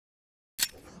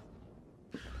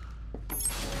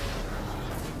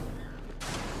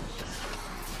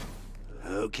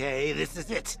Okay, this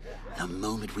is it. The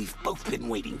moment we've both been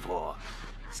waiting for.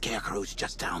 Scarecrow's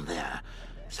just down there.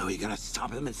 So are you gonna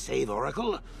stop him and save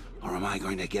Oracle? Or am I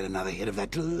going to get another hit of that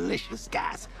delicious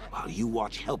gas while you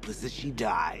watch helpless as she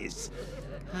dies?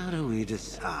 How do we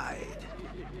decide?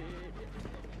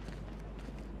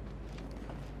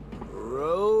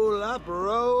 Roll up,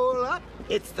 roll up.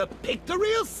 It's the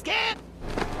pictorial scare.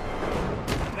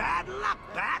 Bad luck,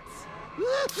 bats.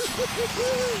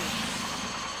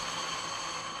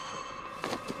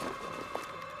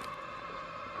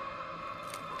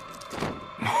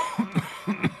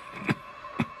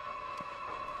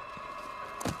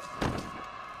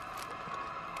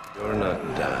 You're not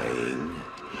dying.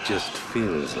 It just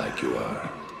feels like you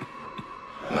are.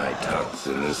 My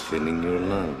toxin is filling your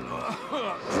lungs,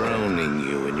 drowning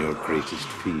you in your greatest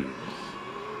fears.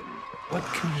 What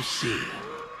can you see?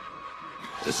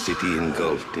 A city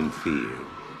engulfed in fear.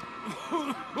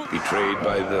 Betrayed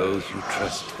by those you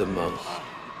trust the most.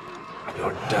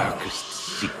 Your darkest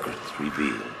secrets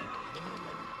revealed.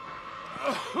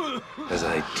 As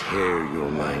I tear your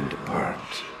mind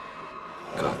apart,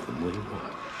 Gotham will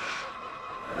watch.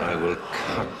 I will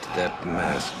cut that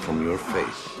mask from your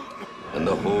face, and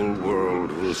the whole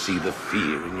world will see the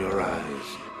fear in your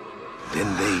eyes.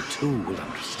 Then they too will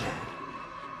understand.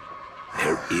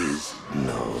 There is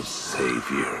no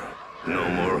savior, no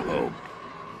more hope,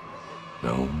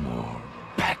 no more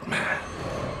Batman.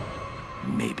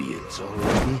 Maybe it's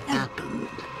already happened.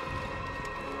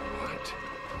 What?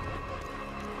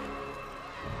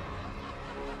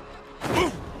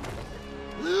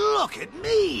 Look at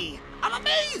me! I'm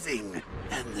amazing!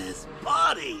 And this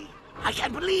body! I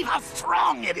can't believe how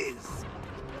strong it is!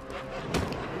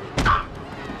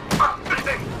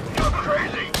 You're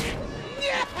crazy!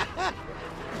 Yeah!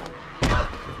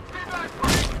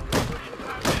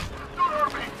 Don't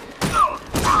hurt me! No!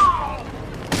 Ow!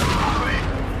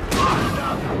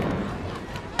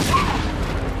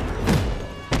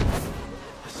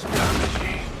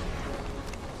 Astonishing.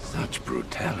 Such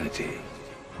brutality.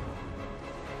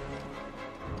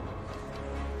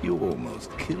 You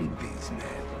almost killed these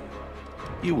men.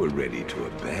 You were ready to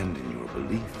abandon your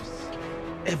beliefs,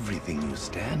 everything you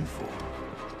stand for.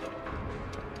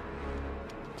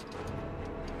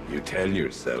 You tell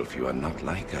yourself you are not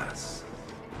like us.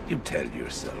 You tell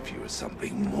yourself you are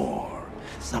something more,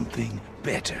 something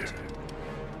better.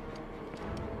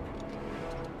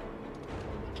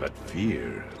 But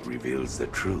fear reveals the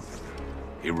truth,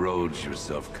 erodes your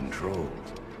self-control.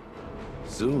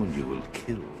 Soon you will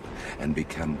kill and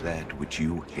become that which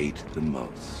you hate the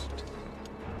most.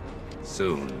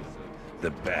 Soon,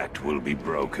 the bat will be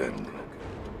broken.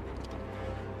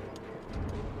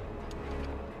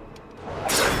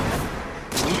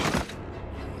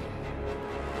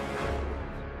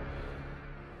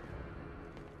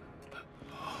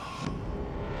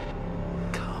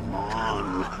 Come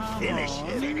on, finish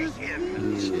him. Finish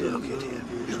him. Look at him.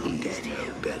 He's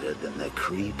no better than the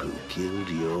creep who killed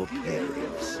your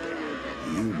parents.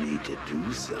 You need to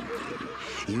do something.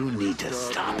 You need to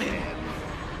stop him.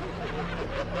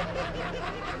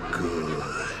 Good.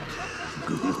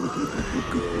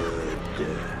 Good.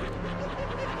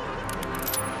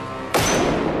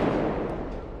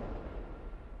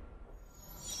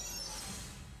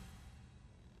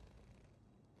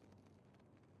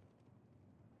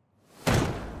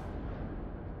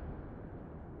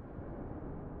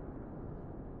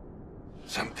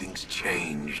 Something's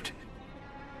changed.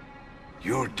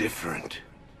 You're different.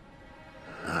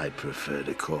 I prefer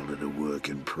to call it a work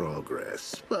in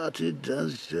progress, but it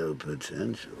does show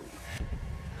potential.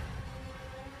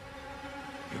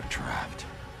 You're trapped.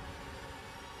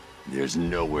 There's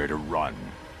nowhere to run.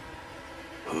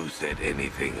 Who said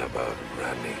anything about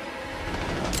running?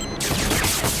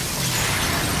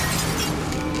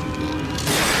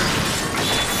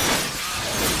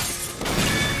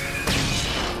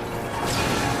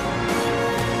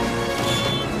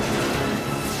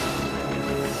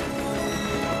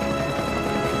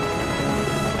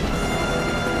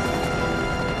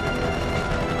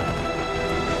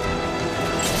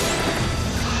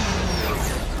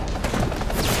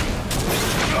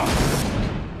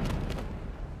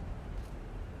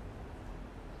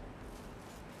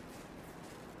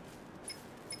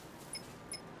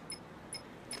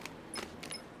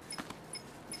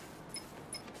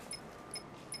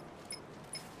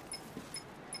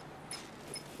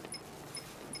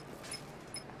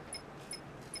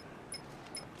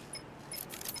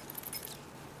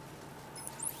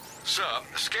 Sir,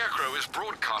 Scarecrow is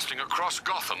broadcasting across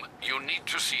Gotham. You need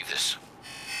to see this.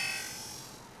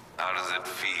 How does it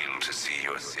feel to see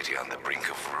your city on the brink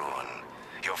of ruin?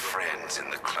 Your friends in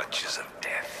the clutches of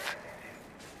death?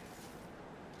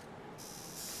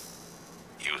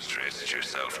 stretched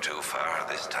yourself too far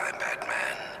this time,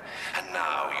 Batman. And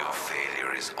now your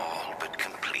failure is all but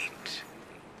complete.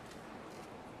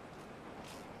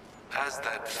 As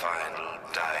that final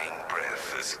dying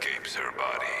breath escapes her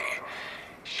body,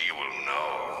 she will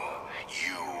know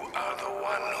you are the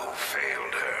one who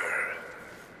failed her.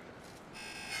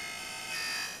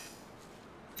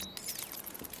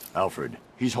 Alfred,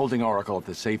 he's holding Oracle at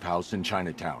the safe house in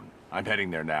Chinatown. I'm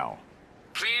heading there now.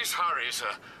 Please hurry, sir.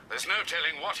 There's no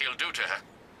telling what he'll do to her.